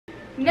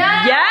No.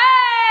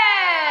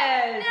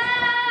 Yes. No.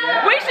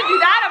 Yeah. We should do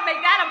that and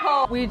make that a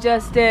poll. We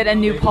just did a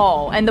new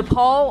poll, and the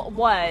poll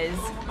Hold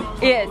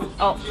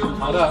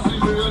up.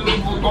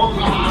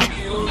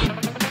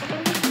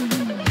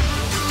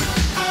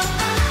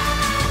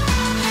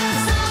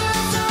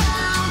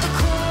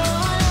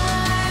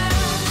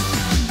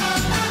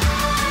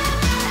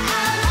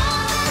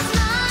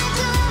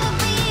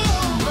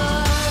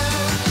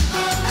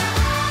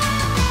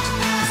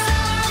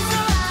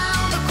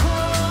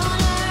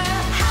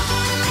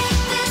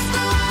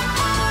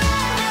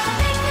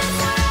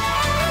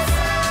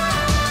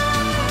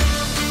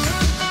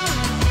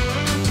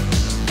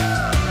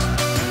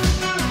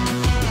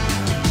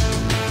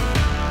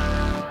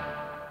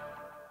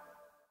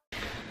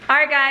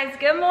 Alright guys,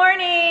 good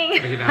morning.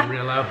 Take it down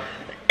real low.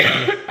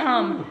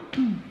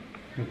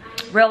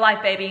 Real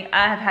life, baby.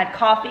 I have had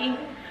coffee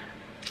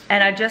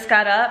and I just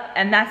got up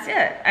and that's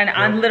it. And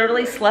I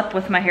literally slept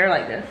with my hair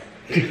like this.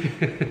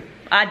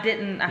 I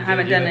haven't done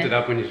it. You lift it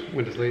up when you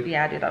went to sleep?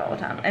 Yeah, I do that all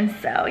the time. And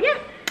so, yeah.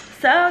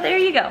 So there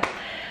you go.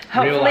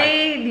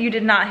 Hopefully you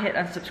did not hit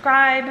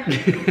unsubscribe.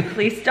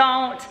 Please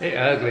don't. Hey,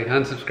 ugly,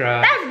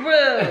 unsubscribe. That's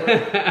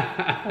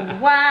rude.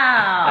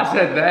 Wow. I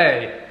said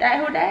they.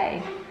 Who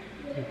they?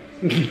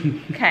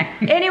 Okay,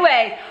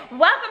 anyway,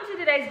 welcome to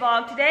today's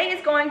vlog. Today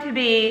is going to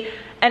be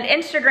an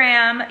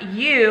Instagram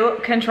you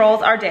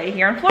controls our day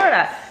here in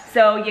Florida.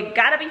 So you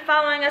gotta be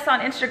following us on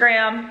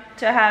Instagram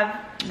to have,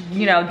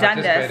 you know, done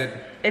this.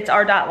 It's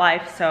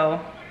our.life, so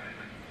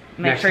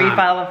make sure you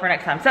follow for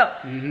next time. So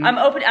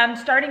I'm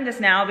starting this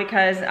now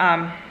because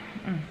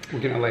we're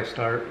gonna late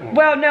start.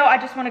 Well, no, I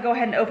just want to go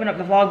ahead and open up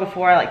the vlog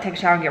before I like take a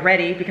shower and get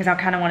ready because I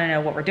kind of want to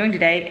know what we're doing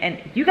today, and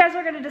you guys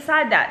are going to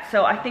decide that.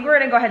 So I think we're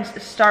going to go ahead and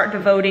start the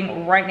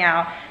voting right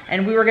now,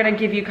 and we were going to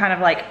give you kind of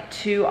like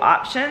 2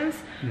 options.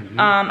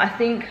 I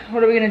think,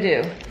 what are we going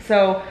to do?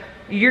 So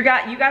you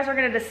guys are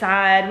going to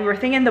decide. We were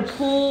thinking the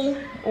pool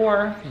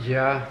or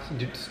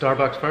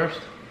Starbucks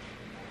first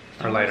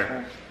or later.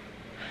 First?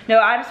 No,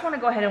 I just want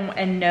to go ahead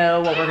and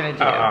know what we're going to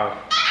do.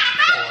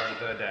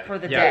 For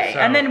the day. So.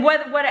 And then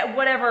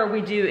whatever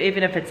we do,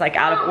 even if it's like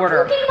out of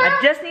order, I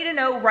just need to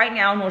know right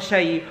now, and we'll show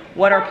you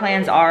what our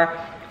plans are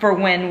for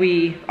when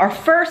our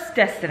first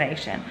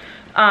destination.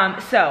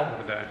 So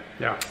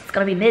it's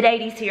gonna be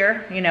mid-80s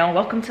here, you know.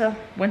 Welcome to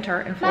winter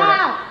in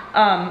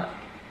Florida.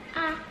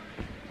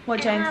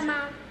 What, James?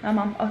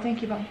 Mom. Oh,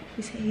 thank you, Mom.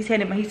 He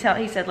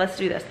said let's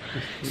do this.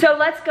 So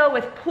let's go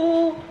with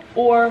pool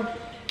or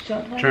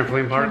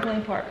trampoline park.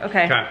 Trampoline park.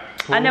 Okay.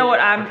 I know what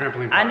I'm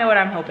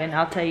hoping.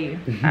 I'll tell you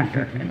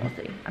after, and we'll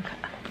see. Okay.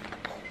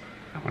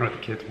 I wonder what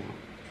the kids want.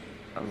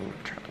 Oh,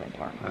 trampoline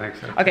park. I think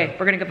so. Okay,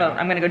 we're gonna go vote.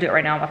 I'm gonna go do it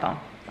right now on my phone.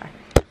 Bye.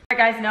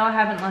 Alright guys, no, I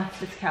haven't left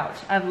this couch.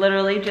 I've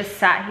literally just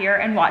sat here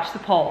and watched the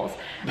polls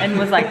and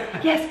was like,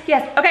 yes.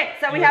 Okay,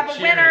 so we have a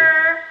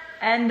winner,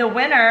 and the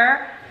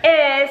winner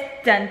is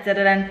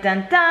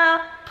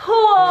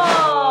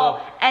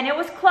pool. And it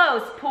was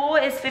close. Pool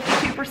is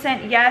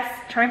 52% yes,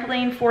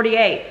 trampoline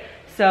 48%.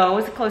 So it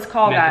was a close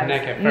call, guys.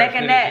 Neck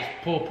and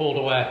neck. Pool pulled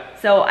away.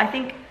 So I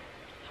think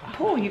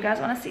pool, you guys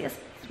want to see us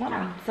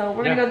swim. So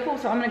we're gonna go to the pool.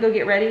 So I'm gonna go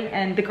get ready,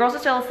 and the girls are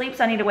still asleep,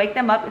 so I need to wake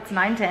them up. It's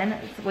 9:10.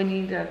 So we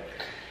need to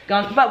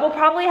go. But we'll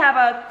probably have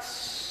a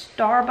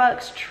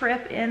Starbucks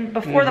trip in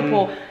before the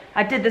pool.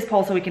 I did this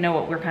poll so we can know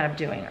what we're kind of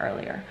doing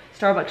earlier.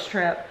 Starbucks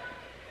trip.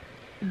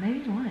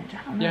 Maybe lunch,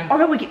 I don't know. Yeah. Or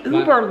maybe we get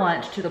Uber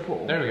lunch to the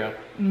pool. There we go.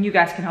 And you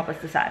guys can help us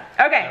decide.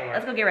 Okay,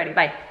 let's go get ready.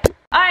 Bye.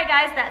 All right,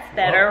 guys, that's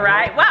better,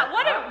 right? Wow,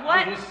 what that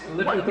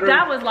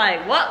was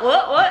like, what?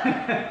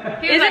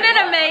 Isn't it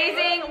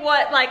amazing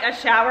what like a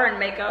shower and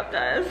makeup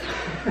does?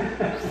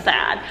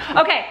 Sad.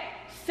 Okay,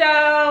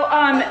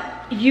 so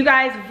you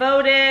guys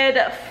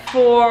voted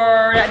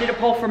for, I did a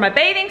poll for my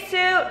bathing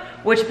suit.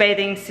 Which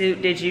bathing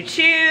suit did you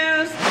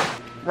choose?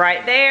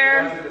 Right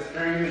there.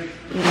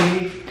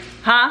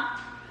 Huh?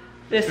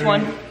 This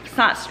one, it's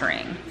not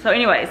string. So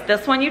anyways,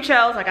 this one you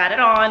chose, I got it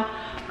on.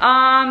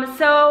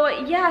 So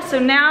yeah, so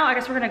now I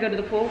guess we're gonna go to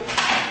the pool.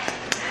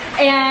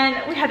 And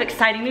we have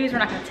exciting news, we're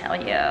not gonna tell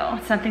you.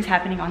 Something's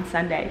happening on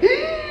Sunday.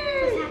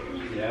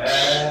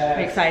 Yes.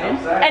 Are you excited?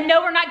 And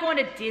no, we're not going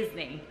to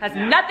Disney. Has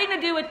nothing to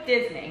do with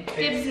Disney.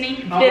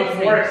 Disney.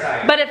 More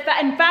exciting. But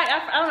in fact,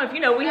 I don't know if you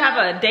know, we have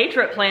a day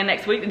trip planned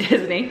next week to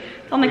Disney.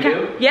 It's on the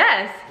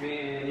Yes.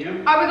 Me and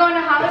you? Are we going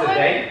to Hollywood?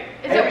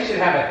 It's a date? We should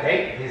have a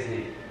date at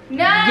Disney.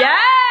 No.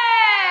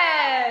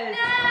 Yes.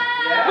 No.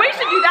 We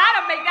should do that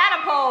and make that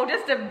a poll,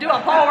 just to do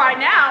a poll right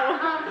now.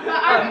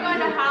 But are we going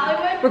to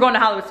Hollywood? We're going to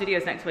Hollywood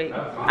Studios next week.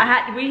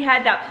 We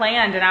had that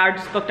planned, and I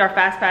just booked our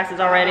fast passes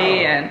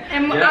already, and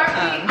we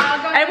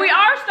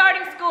are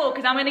starting school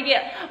because I'm gonna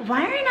get.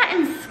 Why are you not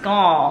in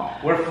school?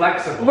 We're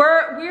flexible.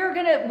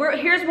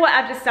 Here's what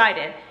I've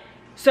decided.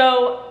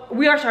 So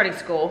we are starting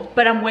school,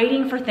 but I'm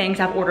waiting for things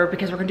I've ordered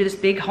because we're gonna do this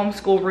big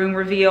homeschool room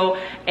reveal.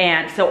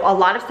 And so a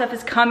lot of stuff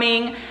is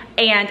coming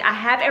and I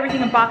have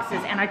everything in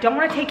boxes and I don't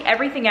wanna take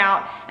everything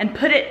out and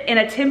put it in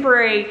a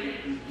temporary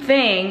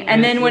thing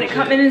and then when it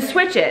comes in and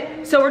switch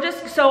it. So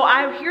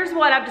here's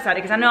what I've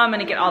decided, because I know I'm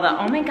gonna get all the,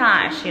 oh my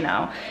gosh, you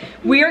know.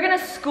 We are gonna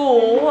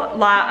school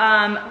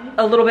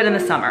a little bit in the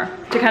summer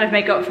to kind of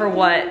make up for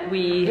what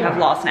we have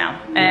lost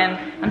now. And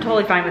I'm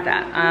totally fine with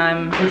that.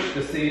 Push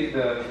the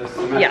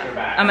semester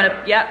back. I'm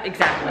gonna, yep,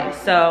 exactly.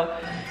 So,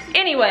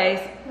 anyways,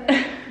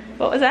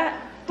 what was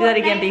that? Do that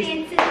again,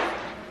 Beast.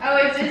 Oh,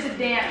 it's a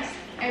dance.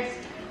 It's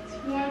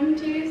 1,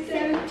 2,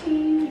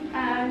 17.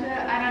 I don't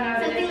know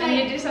what it is. I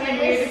need to do something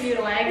weird with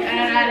your legs. I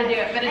don't know how to do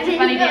it, but it's a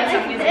funny dance.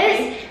 Like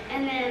this,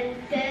 and then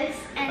this,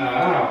 and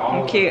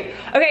then Cute.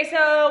 Okay,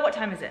 so what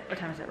time is it? What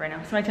time is it right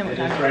now? Somebody tell me what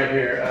time. It's right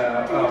here.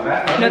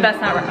 That. No, that's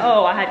not right.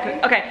 Oh, I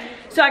had. Okay,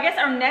 so I guess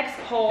our next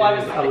poll It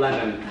is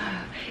 11.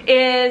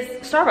 is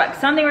Starbucks.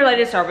 Something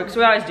related to Starbucks.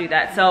 We always do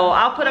that. So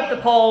I'll put up the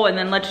poll and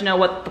then let you know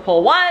what the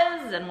poll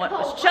was and what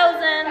was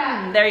chosen.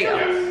 And there you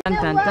go. Dun,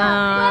 dun,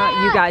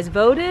 dun. You guys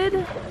voted,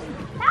 and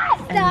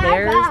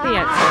there's the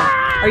answer.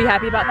 Are you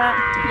happy about that?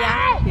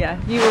 Yeah. Yeah.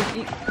 You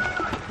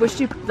wished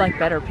you like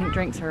better pink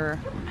drinks or.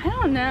 I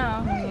don't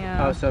know.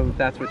 Yeah. Oh, so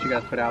that's what you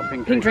guys put out,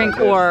 pink drink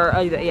like or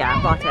yeah,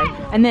 latte.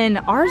 And then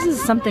ours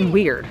is something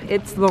weird.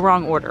 It's the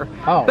wrong order.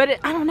 Oh. But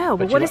I don't know.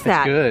 But what is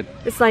that? It's good.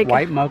 It's like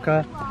white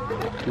mocha,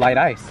 light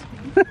ice.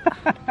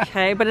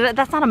 Okay, but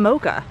that's not a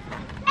mocha.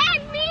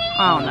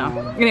 I don't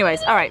know.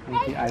 Anyways, all right.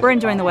 We're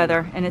enjoying the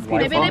weather and it's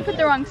beautiful. Maybe they put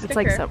the wrong sticker. It's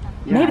like so.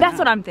 Maybe that's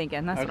what I'm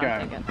thinking. That's what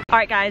I'm thinking. All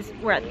right, guys,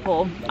 we're at the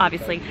poll,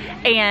 obviously,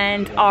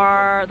 and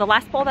the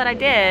last poll that I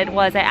did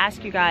was I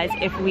asked you guys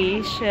if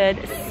we should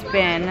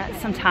spend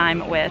some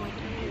time with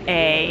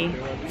a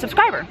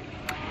subscriber,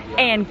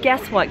 and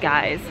guess what,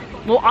 guys?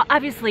 Well,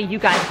 obviously, you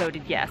guys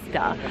voted yes,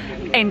 duh.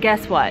 And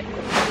guess what?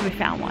 We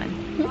found one,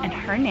 and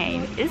her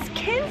name is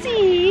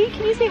Kenzie.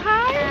 Can you say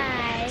hi?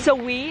 Hi. So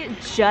we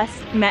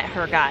just met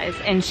her, guys,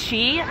 and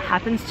she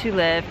happens to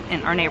live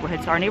in our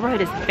neighborhood. So our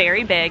neighborhood is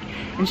very big,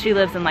 and she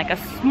lives in like a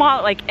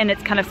small, and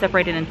it's kind of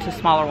separated into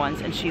smaller ones,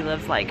 and she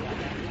lives like,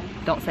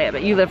 don't say it,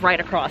 but you live right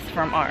across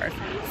from ours.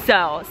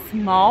 So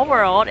small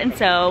world, and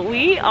so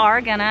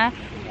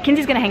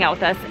Kenzie's gonna hang out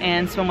with us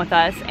and swim with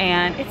us,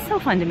 and it's so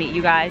fun to meet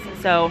you guys.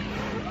 So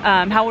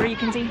how old are you,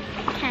 Kenzie?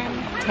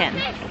 10.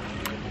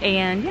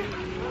 And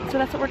yeah, so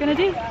that's what we're gonna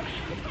do.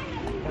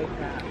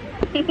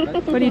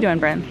 What are you doing,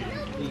 Bren?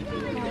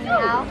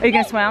 Are you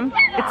gonna swim?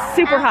 It's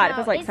super hot. It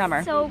feels like summer.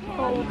 It's so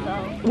cold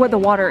though. Well, the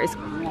water is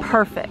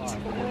perfect.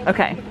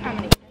 Okay.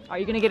 Are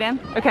you gonna get in?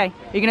 Okay.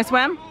 Are you gonna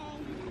swim?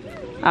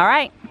 All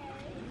right.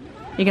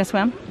 You gonna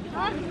swim?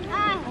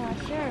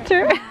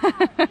 Sure.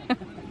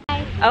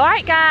 All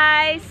right,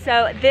 guys.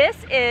 So this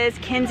is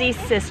Kenzie's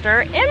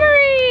sister,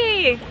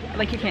 Emery.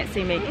 Like you can't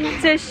see me.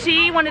 So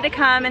she wanted to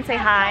come and say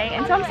hi,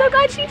 and so I'm so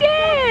glad she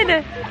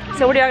did.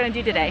 So what are y'all gonna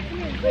do today?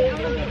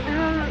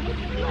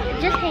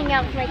 Just hang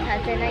out with my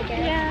cousin, I guess.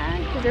 Yeah,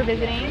 because they're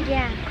visiting.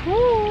 Yeah.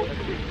 Cool.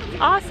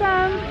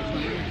 Awesome.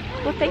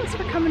 Well, thanks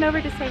for coming over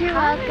to say You're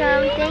hi.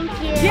 welcome. Thank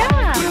you.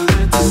 Yeah.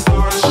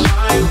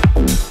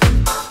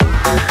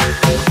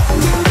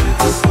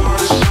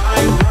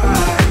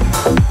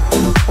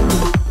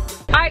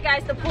 Alright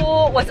guys, the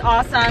pool was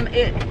awesome.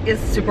 It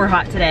is super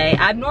hot today.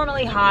 I'm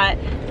normally hot.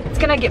 It's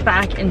gonna get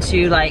back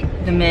into like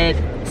the mid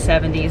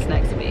 70s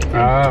next week.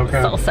 Oh,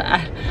 okay. So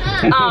sad.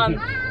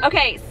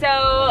 Okay,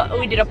 so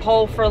we did a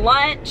poll for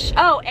lunch.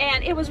 Oh,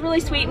 and it was really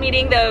sweet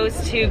meeting those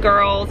two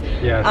girls.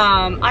 Yes.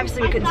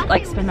 Obviously we couldn't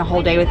like spend the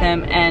whole day with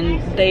them,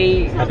 and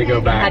they Had to go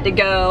back. Had to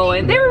go,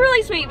 and they were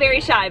really sweet, very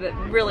shy, but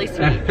really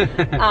sweet.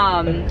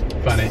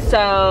 Funny.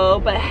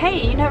 So, but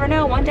hey, you never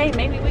know. One day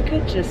maybe we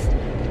could just.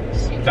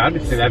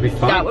 That'd be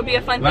fun. That would be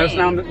a fun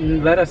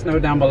thing. Let us know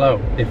down below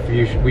if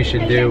we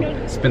should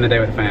spend the day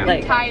with the fam.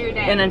 Like Entire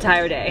day. An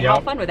entire day. Yep. How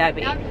fun would that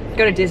be?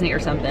 Go to Disney or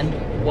something.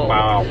 Whoa.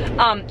 Wow.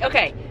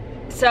 Okay.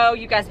 So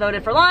you guys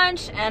voted for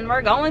lunch, and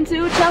we're going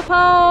to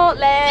Chipotle.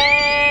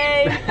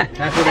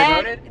 That's what they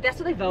voted? That's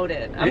what they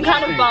voted. I'm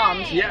kind of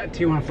bummed. Yeah,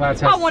 Tijuana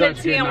Flats has I wanted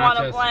such good Tijuana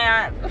nachos.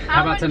 Flat.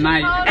 How about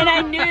tonight? And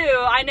I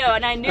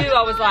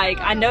was like,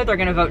 I know they're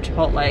gonna vote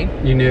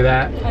Chipotle. You knew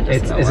that? I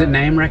just know Is it it.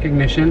 name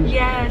recognition?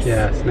 Yes.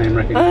 Yes, name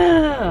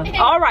recognition.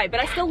 All right,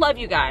 but I still love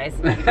you guys.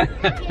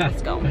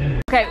 Let's go.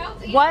 Okay,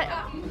 what?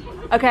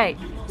 Okay,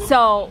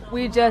 so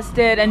we just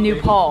did a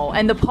new poll,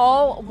 and the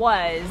poll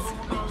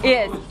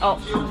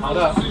Hold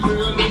up.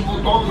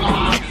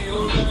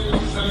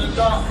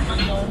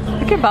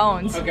 look at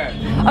Bones. Okay.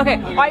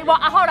 Okay, all right, well,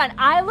 hold on.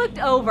 I looked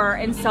over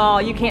and saw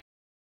you can't.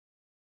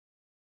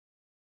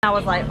 I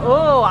was like,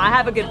 oh, I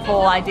have a good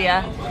poll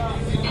idea.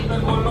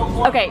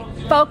 Okay,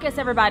 focus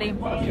everybody.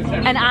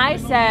 And I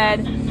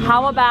said,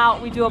 how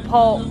about we do a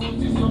poll?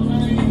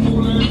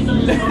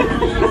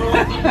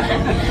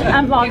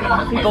 I'm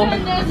vlogging people.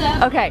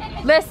 Okay,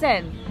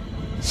 listen.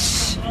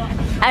 Shh.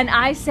 And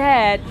I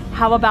said,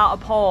 how about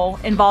a poll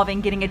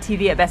involving getting a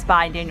TV at Best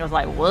Buy? And Daniel's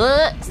like,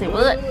 what? Say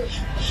what?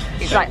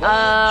 He's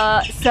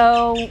right.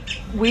 So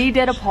we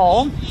did a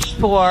poll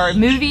for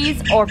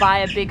movies or buy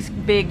a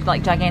big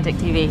like gigantic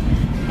TV,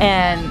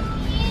 and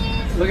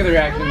Look at the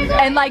reaction.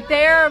 and like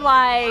they're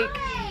like,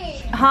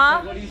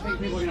 huh? What do you think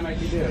people are gonna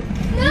make you do?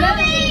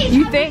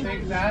 You think?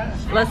 Think that?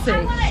 Let's see.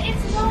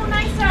 It's so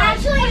nice.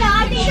 Actually, no.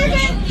 I think they're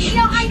gonna. You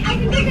know, I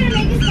think they're gonna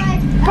make us buy.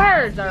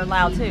 Birds are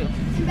loud too.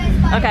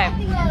 Okay.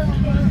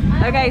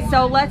 Okay,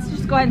 so let's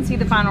just go ahead and see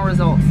the final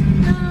results.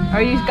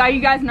 Are you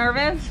guys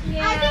nervous?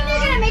 Yeah. I think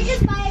they're gonna make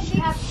us buy a big.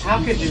 How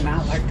could you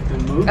not like the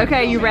movie?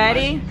 Okay, you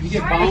ready? You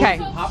get bones Okay.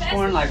 and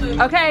popcorn like.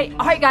 Okay,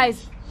 all right,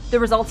 guys. The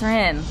results are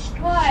in.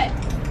 What?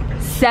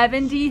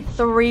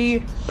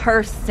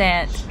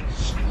 73%.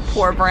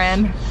 Poor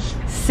Brin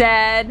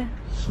said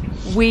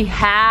we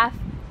have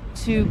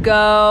to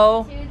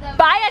go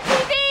buy a TV.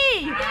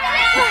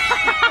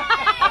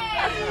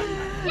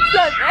 So,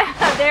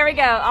 there we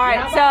go. All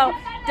right, so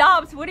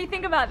Dobbs, what do you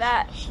think about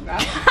that?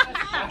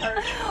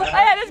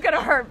 That is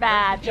gonna hurt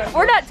bad.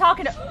 We're not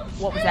talking.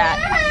 What was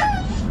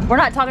that? We're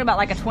not talking about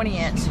like a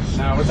 20-inch.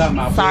 No, we're talking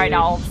about. Sorry,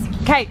 Dobbs.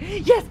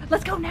 Okay, yes,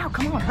 let's go now.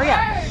 Come on, hurry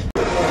up.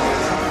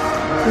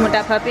 You want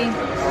that puppy?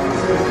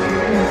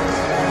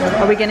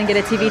 Are we gonna get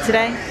a TV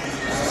today?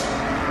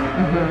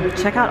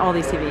 Check out all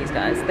these TVs,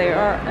 guys. They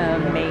are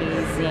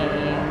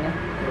amazing.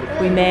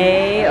 We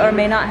may or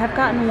may not have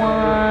gotten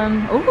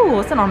one. Ooh,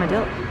 it's an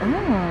armadillo.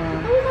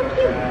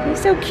 Ooh,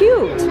 he's so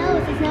cute. His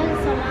nose is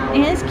so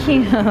long. It's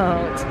cute.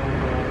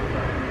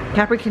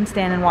 Kapri can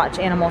stand and watch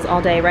animals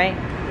all day, right?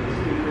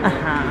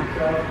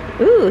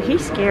 Ooh,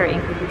 he's scary.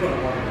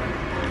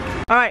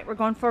 All right, we're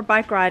going for a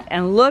bike ride,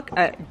 and look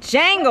at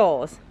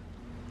Jangles.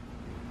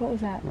 What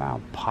was that?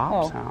 Loud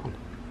pop sound.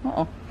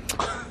 Uh-oh.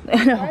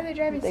 Why are they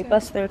driving They so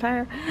bust their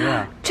tire.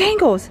 Yeah.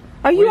 Jangles,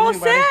 are you all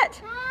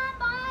set?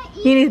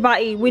 He needs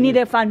Bai. We need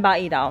to find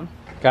Bai, though.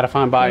 Gotta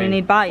find We Bai.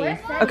 need Bai.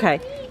 Okay,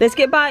 let's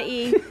get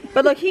Bai.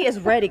 But look, he is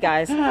ready,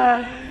 guys.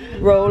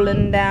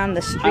 Rolling down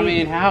the street. I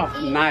mean, how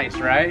nice,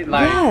 right?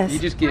 Like, Yes. you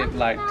just get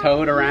like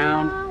towed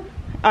around.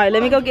 All right,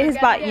 let me go get his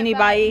Bai. You need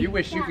Bai? You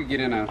wish you could get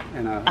in a.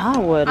 I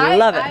would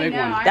love it. Big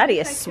one. Daddy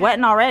is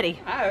sweating already.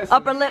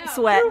 Upper lip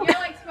sweat. You're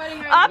like sweating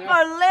right now.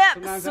 Upper lip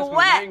Sometimes that's when I'm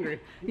sweat. angry.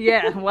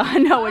 Yeah, well, I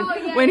know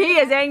when he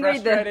is angry,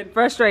 the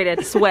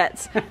frustrated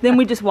sweats. Then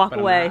we just walk But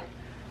I'm away. not.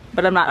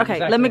 But I'm not. It's Okay,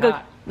 actually let me go.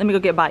 hot. Let me go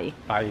get Bai.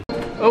 Bye.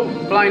 Oh,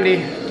 blindy.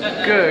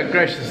 Good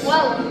gracious.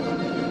 Whoa.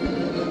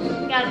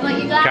 Gotta put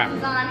your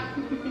glasses on.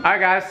 Alright,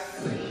 guys.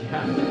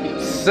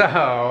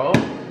 So,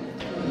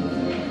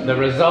 the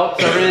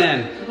results are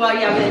in. Well,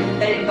 yeah,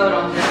 they didn't vote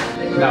on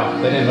this.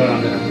 No, they didn't vote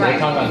on dinner. Right. We'll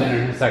talk about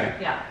dinner in a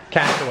second. Yeah.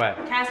 Castaway.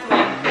 Castaway.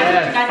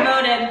 Yes. You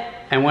guys voted.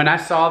 And when I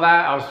saw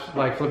that, I was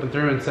like flipping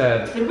through and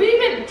said, Did we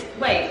even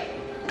wait?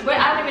 Wait,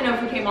 I don't even know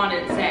if we came on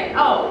and say.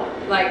 Oh,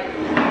 like we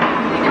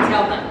didn't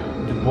tell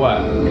them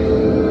what?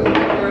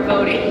 we were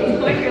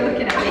voting. Like you're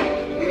looking at me.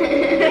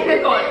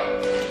 You're going.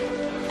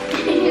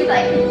 He's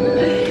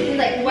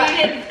like, what? We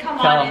didn't come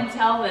Tell on them. and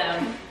tell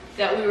them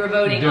that we were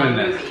voting Doing on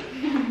a this.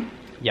 movie.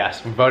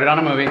 Yes, we voted on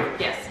a movie.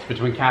 Yes.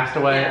 Between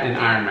Castaway and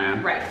Iron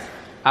Man. Right.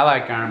 I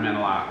like Iron Man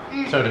a lot.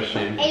 So does she.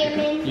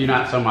 Airman. You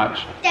not so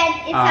much.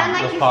 Dad, it sounded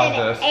like let's you pause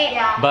said this.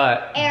 it.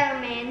 But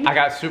Airman. I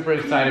got super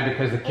excited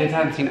because the kids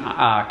hadn't seen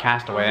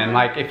Castaway, and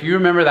like if you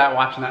remember that,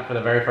 watching that for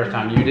the very first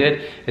time, you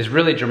did. It's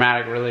really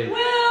dramatic, really.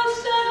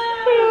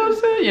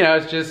 Wilson. You know,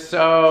 it's just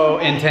so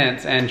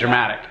intense and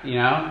dramatic. You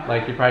know,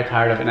 like you're probably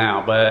tired of it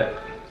now,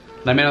 but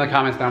let me know in the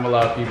comments down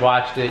below if you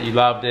watched it, you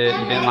loved it,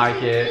 you didn't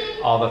like it,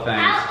 all the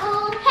things.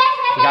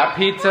 We got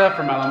pizza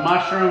from Mellow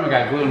Mushroom. We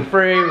got gluten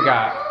free. We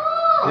got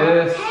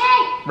this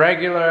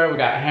regular. We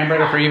got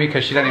hamburger for Evie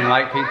because she doesn't even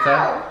like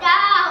pizza.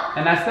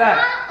 And that's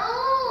that.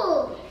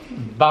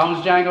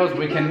 Bones Jangles,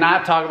 we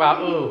cannot talk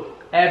about ooh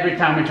every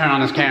time we turn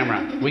on this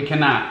camera. We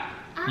cannot.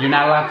 You're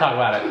not allowed to talk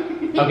about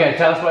it. Okay,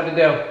 tell us what to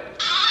do.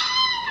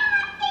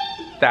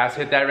 That's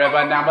hit that red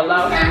button down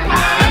below.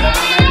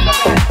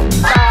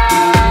 Bye.